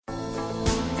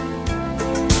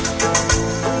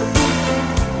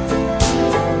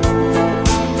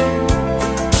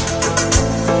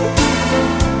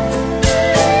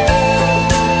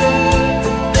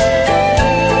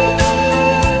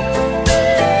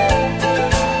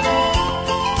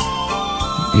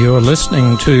You're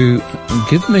listening to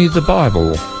Give Me the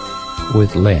Bible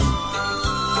with Len.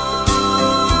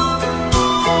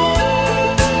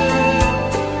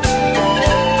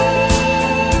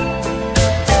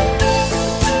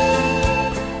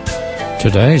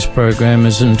 Today's program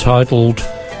is entitled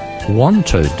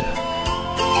Wanted.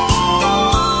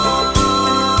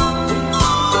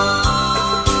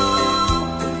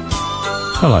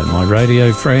 Hello, my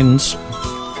radio friends.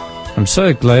 I'm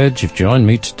so glad you've joined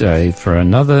me today for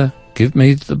another Give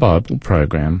Me the Bible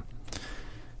program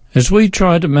as we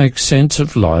try to make sense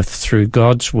of life through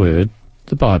God's Word,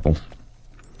 the Bible.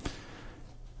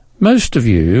 Most of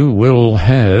you will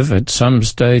have at some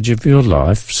stage of your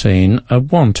life seen a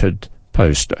wanted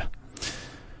poster.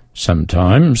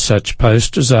 Sometimes such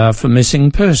posters are for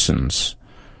missing persons,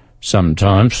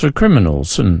 sometimes for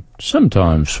criminals, and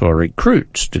sometimes for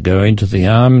recruits to go into the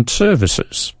armed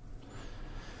services.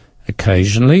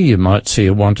 Occasionally you might see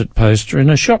a wanted poster in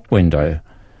a shop window,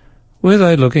 where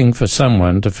they're looking for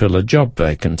someone to fill a job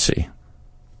vacancy.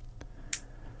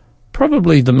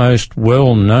 Probably the most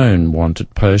well-known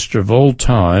wanted poster of all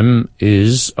time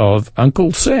is of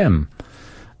Uncle Sam,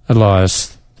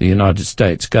 alias the United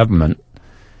States government,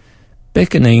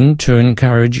 beckoning to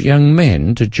encourage young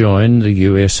men to join the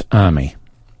US Army.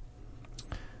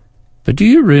 But do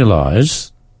you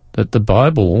realize that the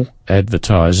Bible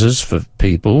advertises for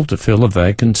people to fill a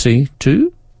vacancy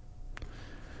too?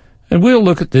 And we'll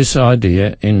look at this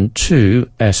idea in two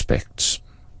aspects.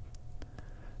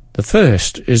 The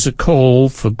first is a call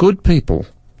for good people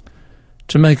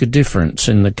to make a difference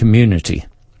in the community.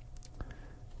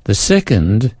 The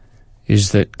second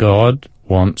is that God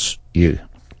wants you.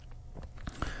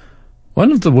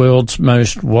 One of the world's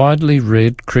most widely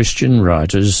read Christian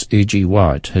writers, E.G.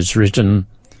 White, has written,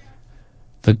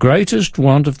 "The greatest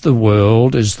want of the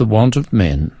world is the want of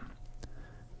men.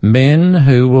 Men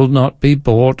who will not be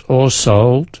bought or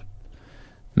sold.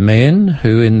 Men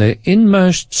who in their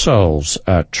inmost souls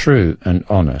are true and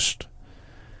honest.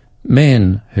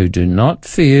 Men who do not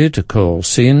fear to call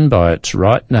sin by its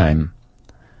right name.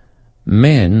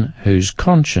 Men whose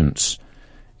conscience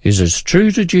is as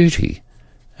true to duty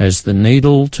as the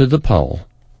needle to the pole.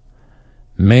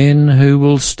 Men who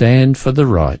will stand for the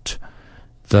right,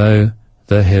 though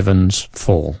the heavens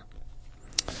fall."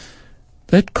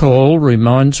 That call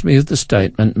reminds me of the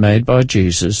statement made by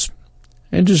Jesus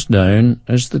and is known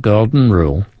as the Golden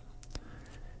Rule.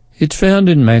 It's found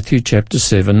in Matthew chapter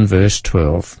 7, verse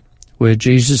 12, where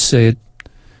Jesus said,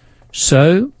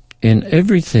 "So, in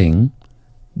everything,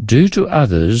 do to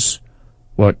others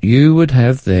what you would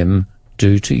have them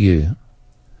do to you."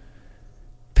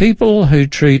 People who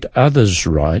treat others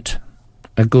right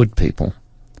are good people.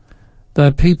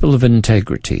 They're people of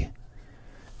integrity,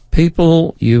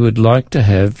 people you would like to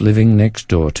have living next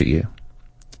door to you.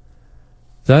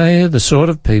 They are the sort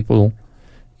of people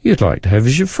you'd like to have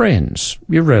as your friends,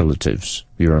 your relatives,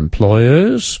 your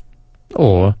employers,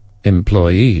 or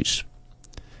employees.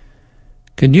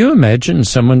 Can you imagine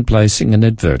someone placing an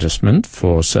advertisement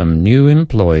for some new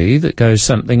employee that goes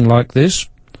something like this?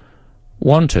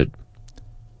 Wanted,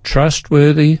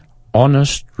 trustworthy,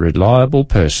 honest, reliable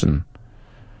person.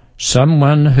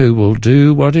 Someone who will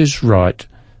do what is right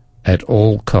at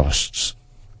all costs.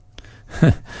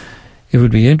 It would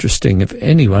be interesting if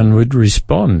anyone would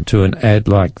respond to an ad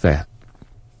like that.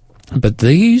 But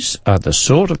these are the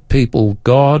sort of people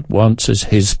God wants as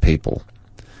His people.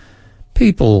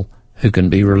 People who can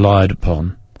be relied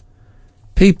upon.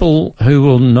 People who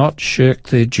will not shirk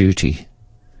their duty.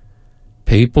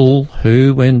 People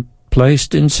who, when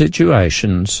placed in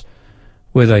situations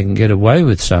where they can get away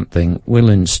with something, will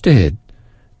instead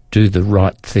do the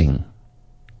right thing.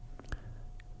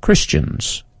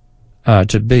 Christians are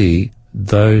to be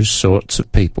those sorts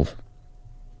of people.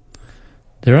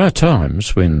 There are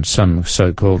times when some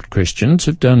so-called Christians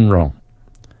have done wrong.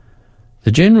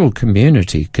 The general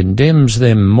community condemns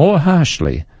them more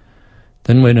harshly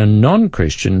than when a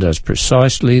non-Christian does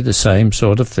precisely the same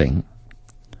sort of thing.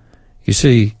 You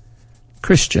see,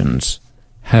 Christians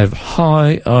have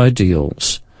high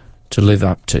ideals to live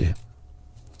up to.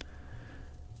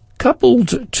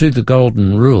 Coupled to the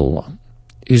Golden Rule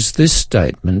is this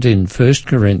statement in 1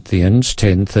 Corinthians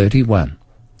 10:31.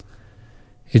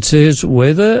 It says,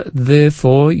 "Whether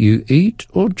therefore you eat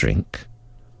or drink,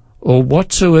 or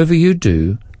whatsoever you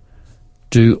do,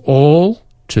 do all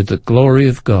to the glory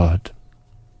of God."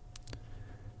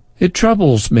 It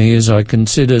troubles me as I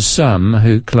consider some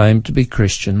who claim to be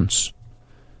Christians.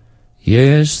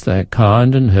 Yes, they're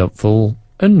kind and helpful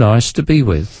and nice to be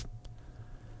with,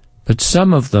 but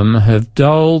some of them have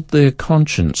dulled their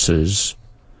consciences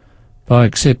by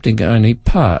accepting only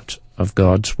part of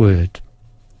God's Word.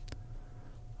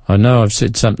 I know I've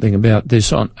said something about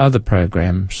this on other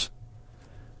programs,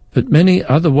 but many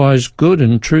otherwise good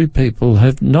and true people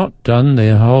have not done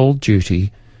their whole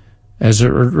duty as it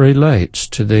relates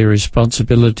to their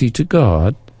responsibility to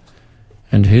God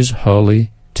and His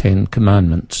holy 10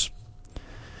 Commandments.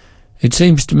 It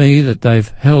seems to me that they've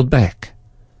held back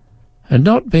and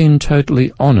not been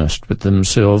totally honest with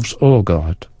themselves or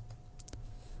God.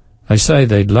 They say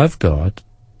they love God,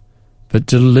 but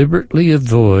deliberately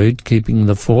avoid keeping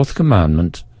the 4th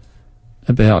commandment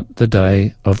about the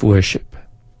day of worship.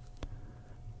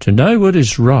 To know what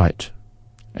is right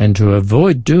and to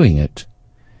avoid doing it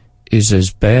is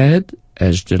as bad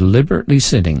as deliberately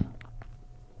sinning.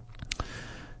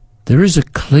 There is a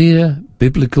clear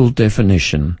biblical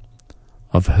definition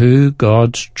of who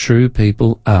God's true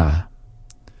people are.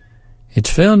 It's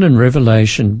found in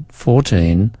Revelation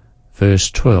 14,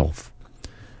 verse 12,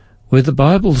 where the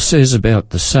Bible says about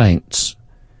the saints,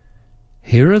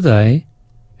 "Here are they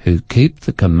who keep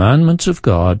the commandments of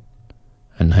God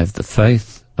and have the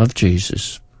faith of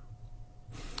Jesus."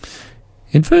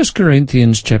 In 1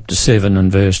 Corinthians chapter 7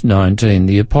 and verse 19,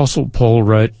 the Apostle Paul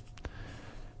wrote,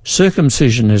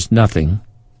 "Circumcision is nothing,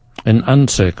 and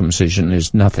uncircumcision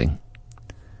is nothing.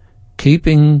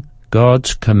 Keeping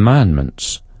God's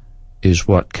commandments is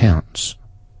what counts."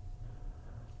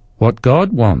 What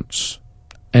God wants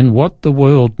and what the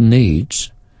world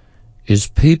needs is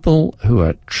people who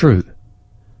are true,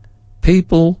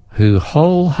 people who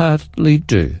wholeheartedly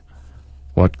do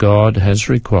what God has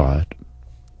required.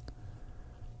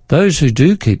 Those who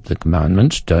do keep the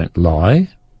commandments don't lie,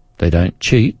 they don't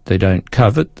cheat, they don't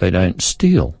covet, they don't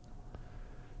steal.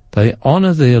 They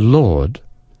honour their Lord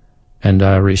and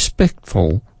are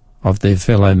respectful of their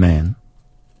fellow man.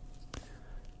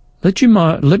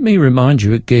 Let me remind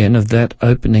you again of that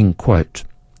opening quote.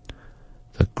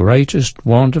 "The greatest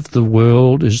want of the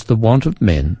world is the want of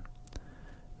men,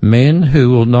 men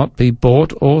who will not be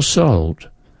bought or sold,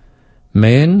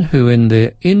 men who in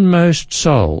their inmost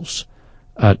souls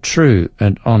are true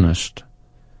and honest,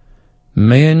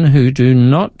 men who do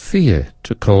not fear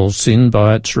to call sin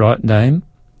by its right name,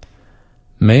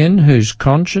 men whose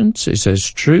conscience is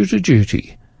as true to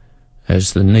duty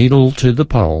as the needle to the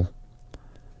pole,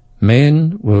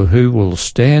 men who will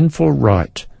stand for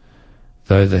right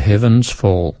though the heavens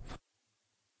fall."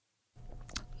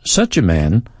 Such a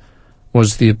man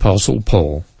was the Apostle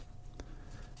Paul.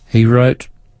 He wrote,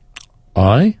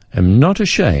 "I am not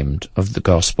ashamed of the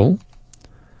gospel,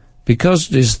 because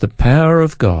it is the power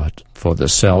of God for the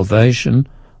salvation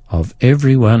of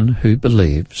everyone who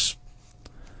believes."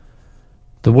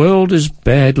 The world is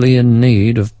badly in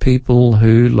need of people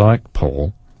who, like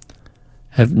Paul,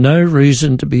 have no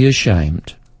reason to be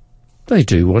ashamed. They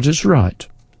do what is right.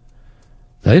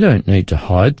 They don't need to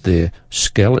hide their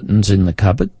skeletons in the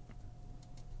cupboard.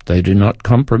 They do not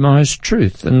compromise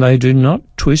truth, and they do not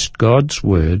twist God's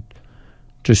word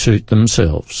to suit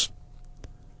themselves.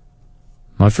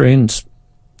 My friends,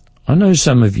 I know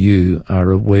some of you are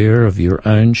aware of your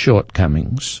own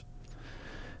shortcomings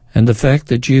and the fact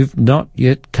that you've not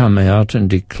yet come out and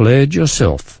declared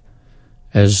yourself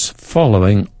as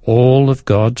following all of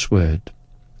God's word.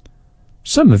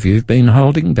 Some of you have been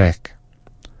holding back.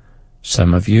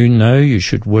 Some of you know you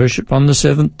should worship on the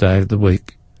 7th day of the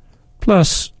week,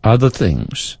 plus other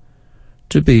things,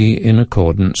 to be in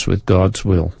accordance with God's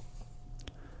will.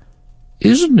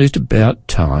 Isn't it about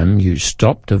time you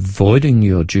stopped avoiding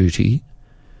your duty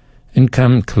and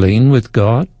come clean with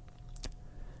God?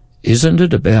 Isn't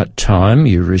it about time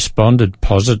you responded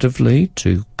positively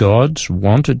to God's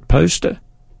wanted poster?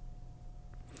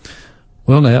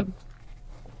 Well now,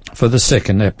 for the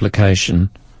second application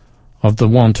of the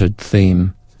wanted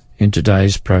theme in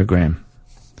today's program,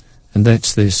 and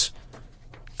that's this: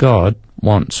 God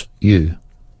wants you.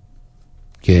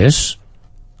 Yes,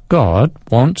 God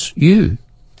wants you.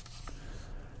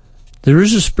 There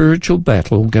is a spiritual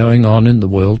battle going on in the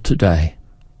world today.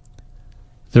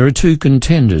 There are two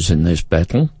contenders in this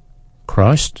battle,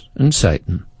 Christ and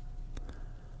Satan.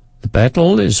 The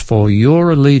battle is for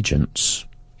your allegiance.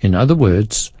 In other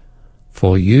words,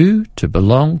 for you to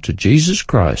belong to Jesus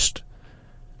Christ,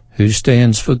 who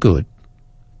stands for good,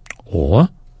 or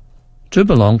to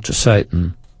belong to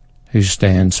Satan, who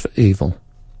stands for evil.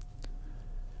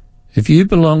 If you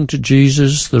belong to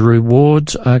Jesus, the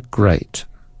rewards are great.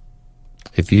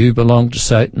 If you belong to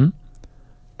Satan,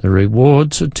 the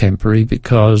rewards are temporary,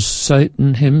 because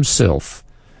Satan himself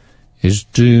is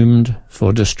doomed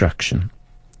for destruction.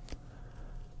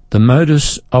 The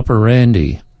modus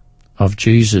operandi of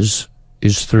Jesus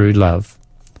is through love.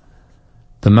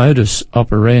 The modus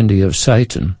operandi of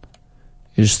Satan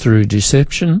is through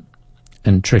deception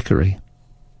and trickery.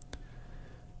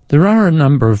 There are a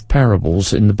number of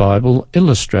parables in the Bible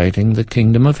illustrating the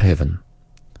kingdom of heaven.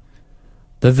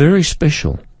 They're very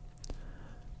special,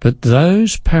 but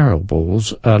those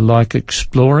parables are like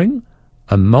exploring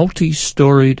a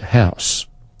multi-storied house.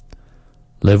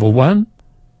 Level 1,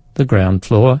 the ground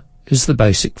floor, is the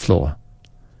basic floor.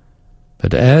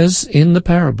 But as in the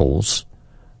parables,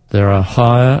 there are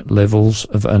higher levels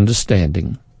of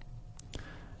understanding.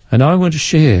 And I want to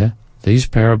share these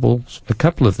parables, a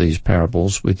couple of these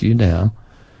parables with you now,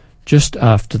 just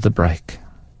after the break.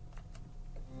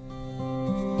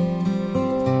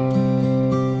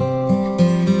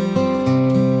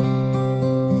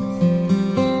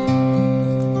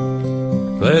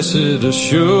 Blessed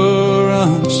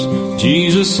assurance,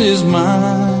 Jesus is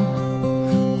mine.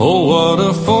 Oh, what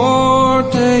a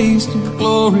foretaste of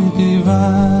glory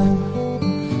divine,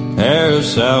 heir of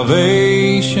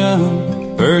salvation,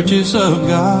 purchase of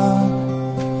God,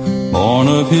 born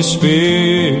of His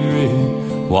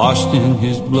Spirit, washed in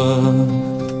His blood.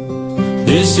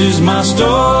 This is my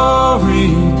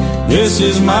story, this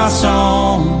is my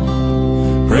song,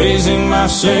 praising my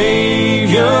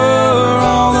Savior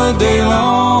all the day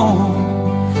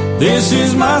long. This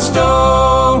is my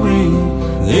story,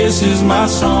 this is my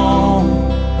song,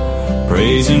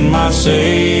 praising my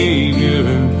Savior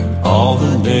all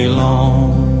the day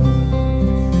long.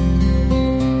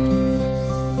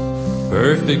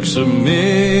 Perfect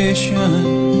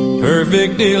submission,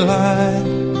 perfect delight,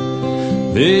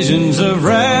 visions of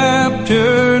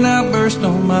rapture now burst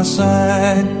on my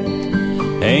sight.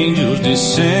 Angels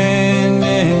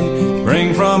descending,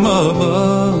 bring from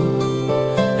above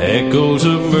echoes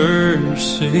of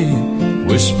mercy,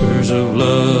 whispers of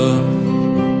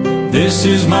love. This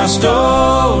is my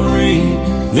story,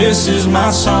 this is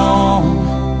my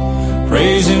song,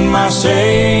 praising my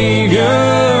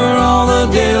Savior all the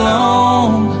day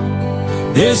long.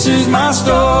 This is my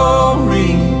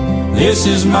story, this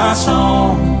is my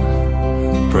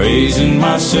song, praising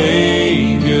my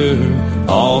Savior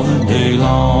all the day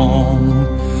long.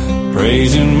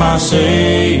 Praising my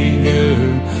Savior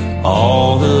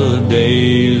all the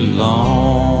day long.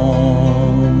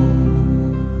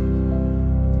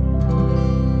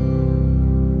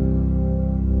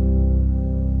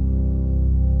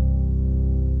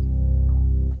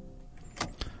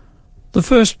 The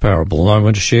first parable I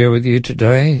want to share with you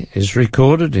today is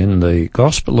recorded in the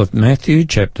Gospel of Matthew,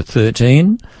 chapter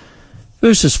 13,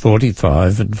 verses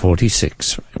 45 and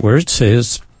 46, where it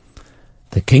says,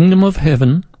 "The kingdom of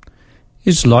heaven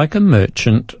is like a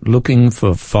merchant looking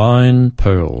for fine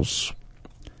pearls.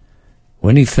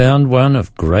 When he found one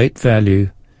of great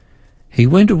value, he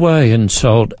went away and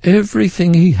sold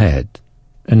everything he had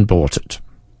and bought it."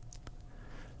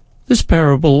 This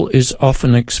parable is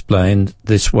often explained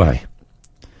this way.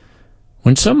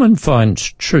 When someone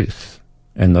finds truth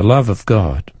and the love of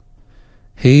God,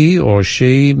 he or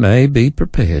she may be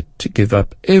prepared to give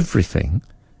up everything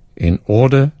in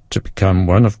order to become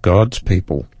one of God's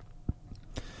people.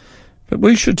 But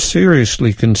we should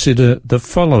seriously consider the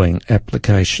following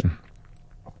application.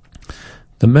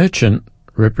 The merchant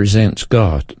represents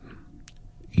God.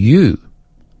 You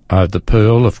are the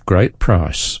pearl of great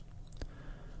price.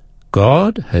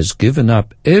 God has given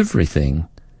up everything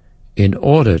in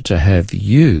order to have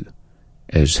you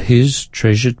as His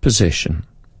treasured possession.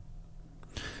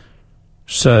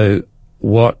 So,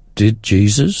 what did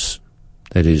Jesus,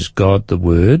 that is God the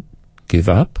Word, give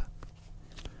up?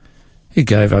 He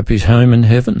gave up His home in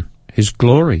heaven, His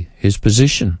glory, His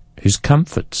position, His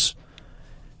comforts,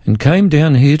 and came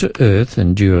down here to earth,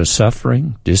 endure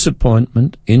suffering,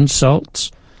 disappointment, insults,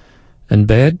 and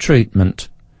bad treatment,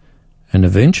 and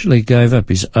eventually gave up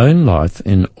His own life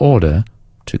in order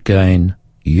to gain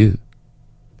you.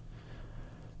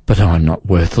 But I'm not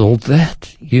worth all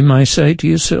that, you may say to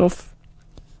yourself.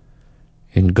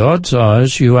 In God's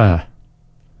eyes you are,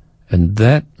 and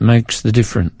that makes the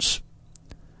difference.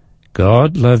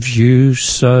 God loves you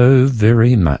so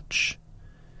very much.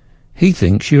 He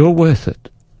thinks you're worth it.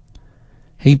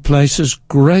 He places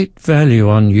great value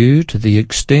on you to the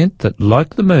extent that,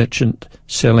 like the merchant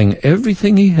selling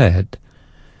everything he had,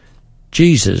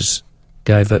 Jesus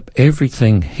gave up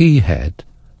everything He had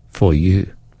for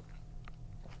you.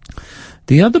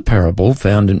 The other parable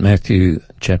found in Matthew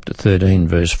chapter 13,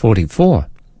 verse 44,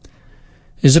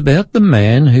 is about the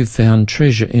man who found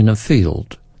treasure in a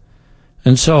field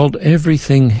and sold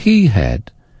everything he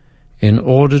had in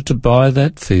order to buy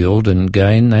that field and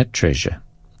gain that treasure.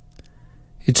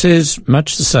 It says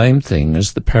much the same thing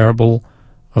as the parable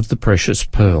of the precious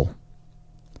pearl.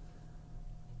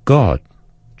 God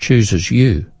chooses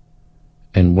you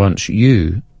and wants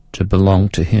you to belong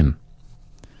to Him.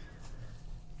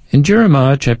 In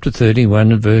Jeremiah chapter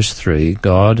 31 and verse 3,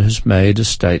 God has made a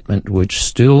statement which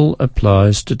still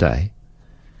applies today.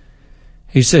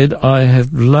 He said, I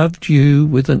have loved you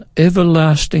with an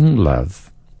everlasting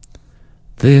love.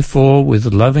 Therefore,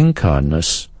 with loving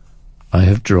kindness, I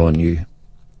have drawn you.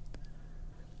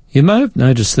 You may have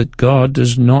noticed that God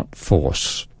does not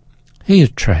force. He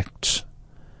attracts.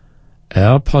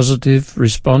 Our positive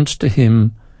response to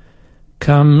him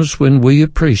comes when we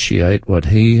appreciate what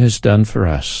he has done for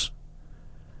us,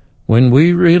 when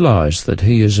we realize that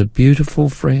he is a beautiful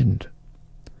friend,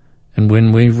 and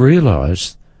when we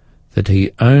realize that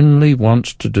he only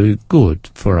wants to do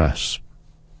good for us.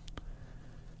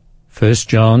 1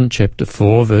 John chapter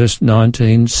 4 verse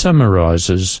 19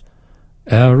 summarizes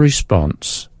our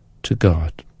response to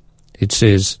God. It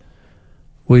says,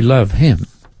 we love him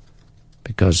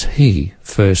because he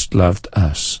first loved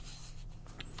us.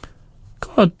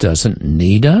 God doesn't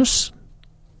need us.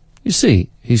 You see,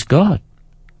 he's God.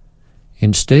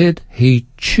 Instead, he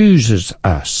chooses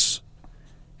us.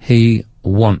 He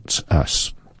wants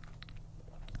us.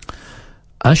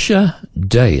 Usha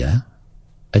Daya,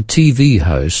 a TV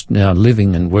host now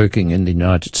living and working in the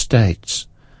United States,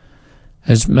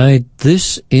 has made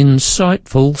this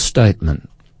insightful statement.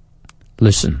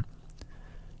 Listen.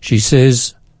 She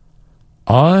says,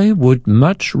 I would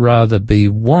much rather be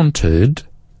wanted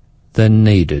than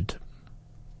needed.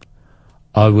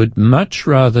 I would much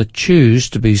rather choose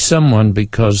to be someone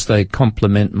because they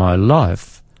complement my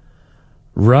life,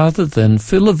 rather than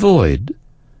fill a void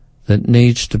that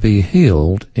needs to be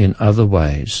healed in other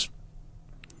ways.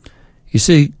 You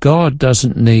see, God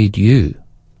doesn't need you.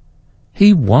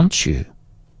 He wants you.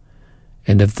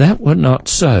 And if that were not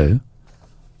so,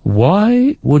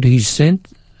 why would he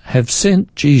have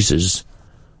sent Jesus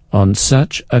on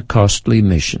such a costly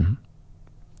mission?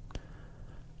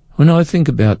 When I think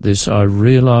about this, I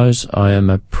realize I am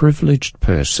a privileged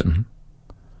person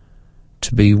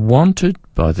to be wanted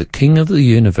by the King of the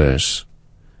universe.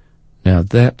 Now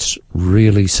that's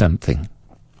really something.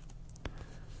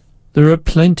 There are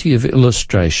plenty of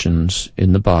illustrations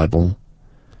in the Bible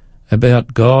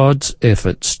about God's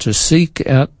efforts to seek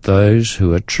out those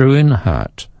who are true in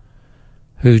heart,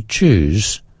 who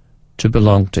choose to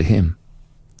belong to him.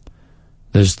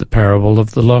 There's the parable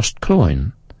of the lost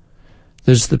coin.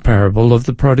 There's the parable of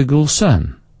the prodigal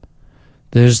son.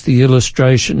 There's the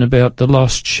illustration about the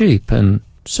lost sheep, and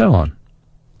so on.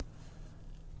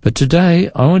 But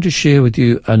today I want to share with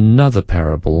you another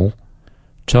parable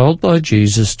told by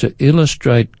Jesus to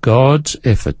illustrate God's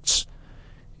efforts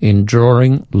in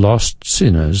drawing lost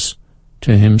sinners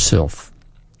to himself.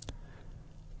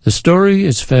 The story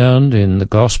is found in the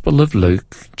Gospel of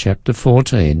Luke, chapter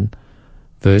 14,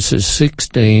 verses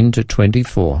 16 to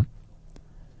 24.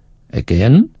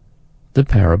 Again, the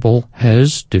parable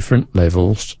has different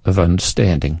levels of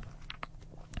understanding.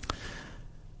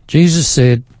 Jesus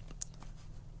said,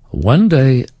 one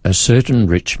day a certain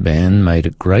rich man made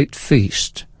a great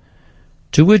feast,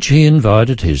 to which he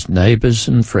invited his neighbours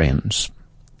and friends.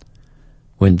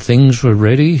 When things were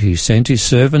ready, he sent his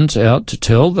servants out to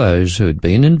tell those who had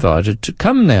been invited to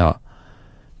come now,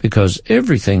 because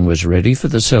everything was ready for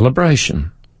the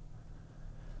celebration.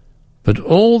 But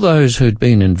all those who had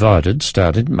been invited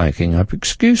started making up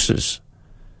excuses,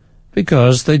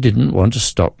 because they didn't want to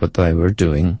stop what they were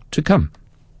doing to come.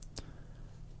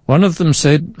 One of them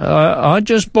said, I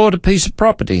just bought a piece of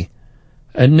property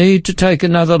and need to take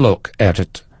another look at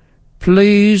it.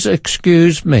 Please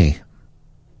excuse me.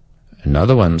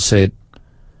 Another one said,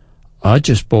 I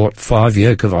just bought 5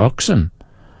 yoke of oxen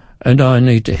and I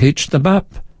need to hitch them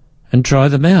up and try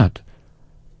them out.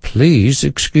 Please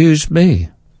excuse me.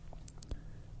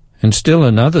 And still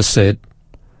another said,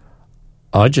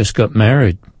 I just got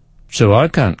married, so I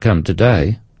can't come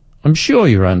today. I'm sure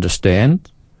you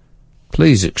understand.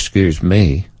 Please excuse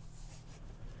me.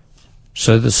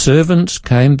 So the servants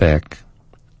came back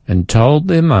and told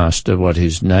their master what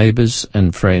his neighbours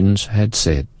and friends had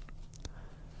said.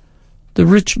 The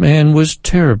rich man was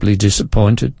terribly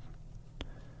disappointed.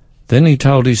 Then he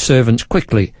told his servants,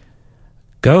 quickly,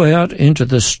 go out into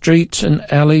the streets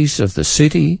and alleys of the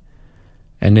city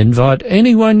and invite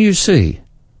anyone you see,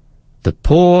 the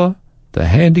poor, the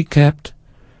handicapped,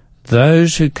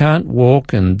 those who can't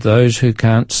walk and those who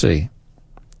can't see.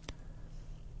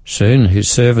 Soon his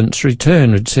servants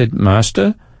returned and said,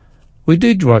 Master, we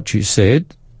did what you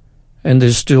said, and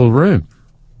there's still room.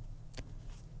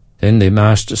 Then their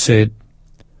master said,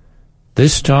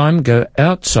 this time go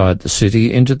outside the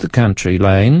city into the country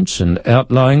lanes and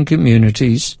outlying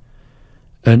communities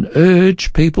and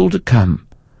urge people to come,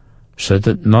 so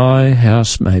that my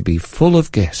house may be full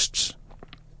of guests.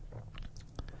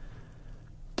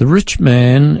 The rich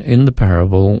man in the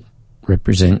parable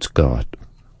represents God.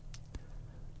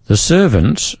 The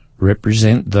servants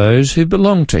represent those who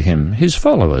belong to him, his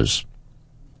followers.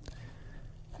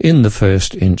 In the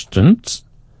first instance,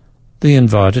 the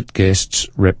invited guests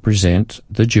represent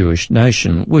the Jewish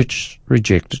nation, which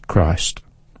rejected Christ.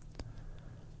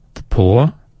 The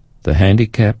poor, the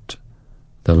handicapped,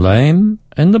 the lame,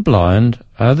 and the blind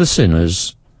are the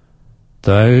sinners,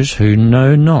 those who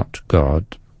know not God.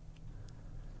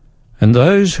 And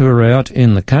those who are out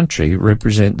in the country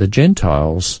represent the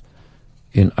Gentiles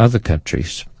in other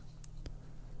countries.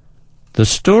 The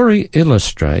story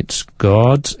illustrates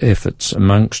God's efforts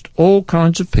amongst all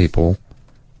kinds of people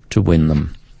to win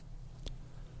them.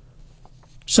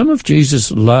 Some of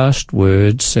Jesus' last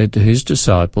words said to his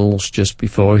disciples just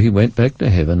before he went back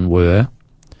to heaven were,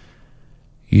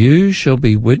 "You shall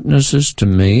be witnesses to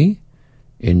me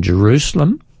in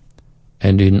Jerusalem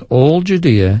and in all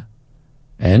Judea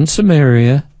and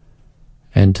Samaria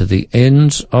and to the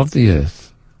ends of the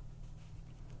earth."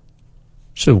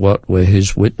 So what were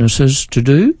his witnesses to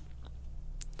do?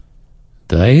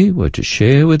 They were to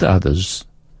share with others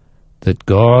that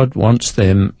God wants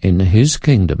them in his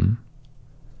kingdom.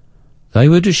 They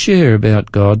were to share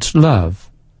about God's love,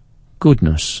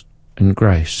 goodness, and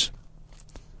grace.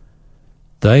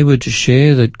 They were to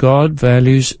share that God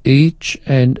values each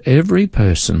and every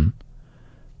person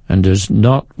and does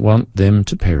not want them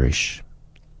to perish.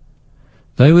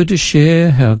 They were to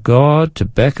share how God, to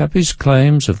back up his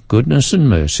claims of goodness and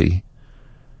mercy,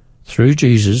 through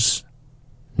Jesus,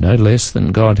 no less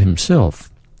than God himself,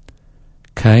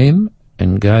 came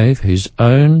and gave his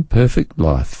own perfect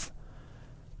life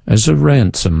as a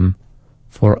ransom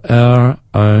for our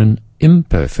own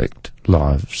imperfect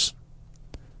lives.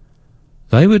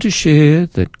 They were to share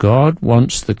that God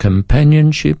wants the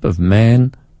companionship of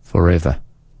man forever,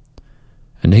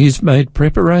 and he's made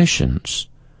preparations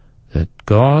that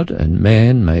God and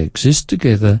man may exist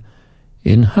together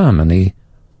in harmony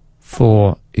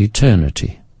for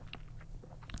eternity.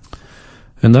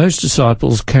 And those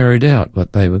disciples carried out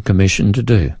what they were commissioned to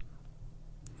do.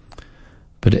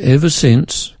 But ever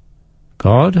since,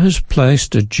 God has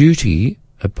placed a duty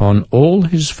upon all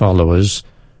his followers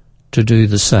to do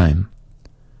the same,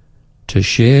 to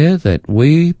share that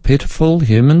we pitiful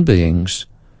human beings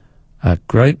are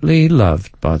greatly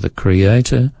loved by the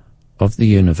Creator of the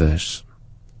universe.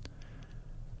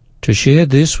 To share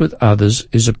this with others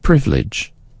is a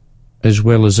privilege as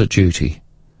well as a duty.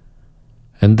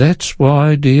 And that's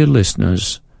why, dear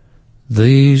listeners,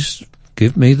 these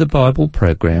Give Me the Bible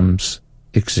programs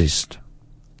exist.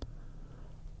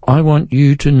 I want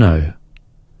you to know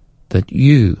that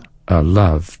you are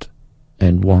loved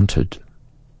and wanted.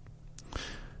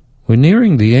 We're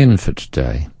nearing the end for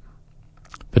today,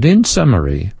 but in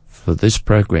summary for this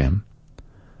program,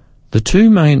 the two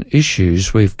main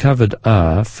issues we've covered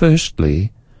are,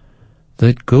 firstly,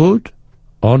 that good,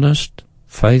 honest,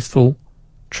 faithful,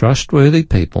 trustworthy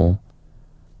people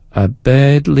are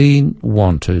badly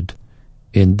wanted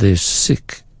in this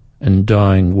sick and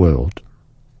dying world.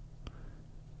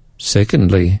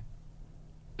 Secondly,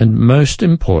 and most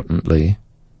importantly,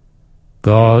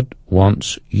 God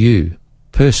wants you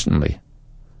personally,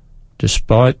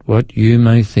 despite what you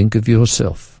may think of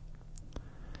yourself.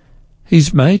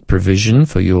 He's made provision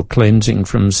for your cleansing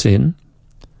from sin,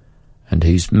 and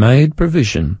he's made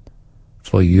provision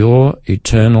for your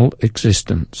eternal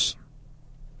existence.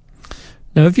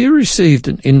 Now, if you received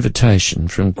an invitation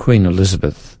from Queen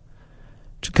Elizabeth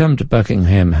to come to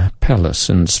Buckingham Palace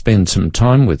and spend some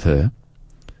time with her,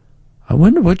 I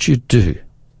wonder what you'd do.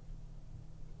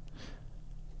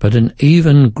 But an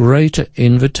even greater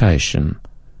invitation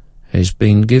has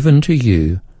been given to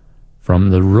you from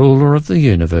the ruler of the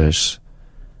universe,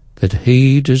 that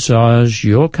he desires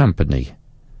your company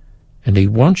and he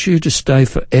wants you to stay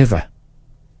forever.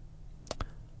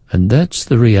 And that's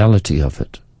the reality of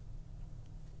it.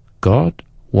 God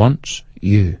wants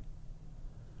you.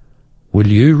 Will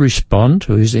you respond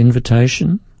to his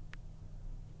invitation,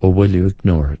 or will you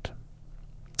ignore it?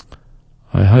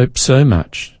 I hope so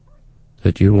much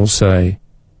that you will say,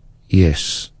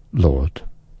 "Yes, Lord."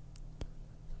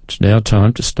 It's now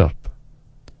time to stop.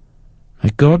 May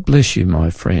God bless you,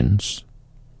 my friends,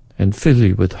 and fill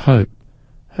you with hope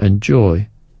and joy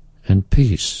and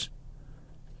peace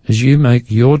as you make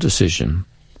your decision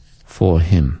for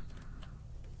him.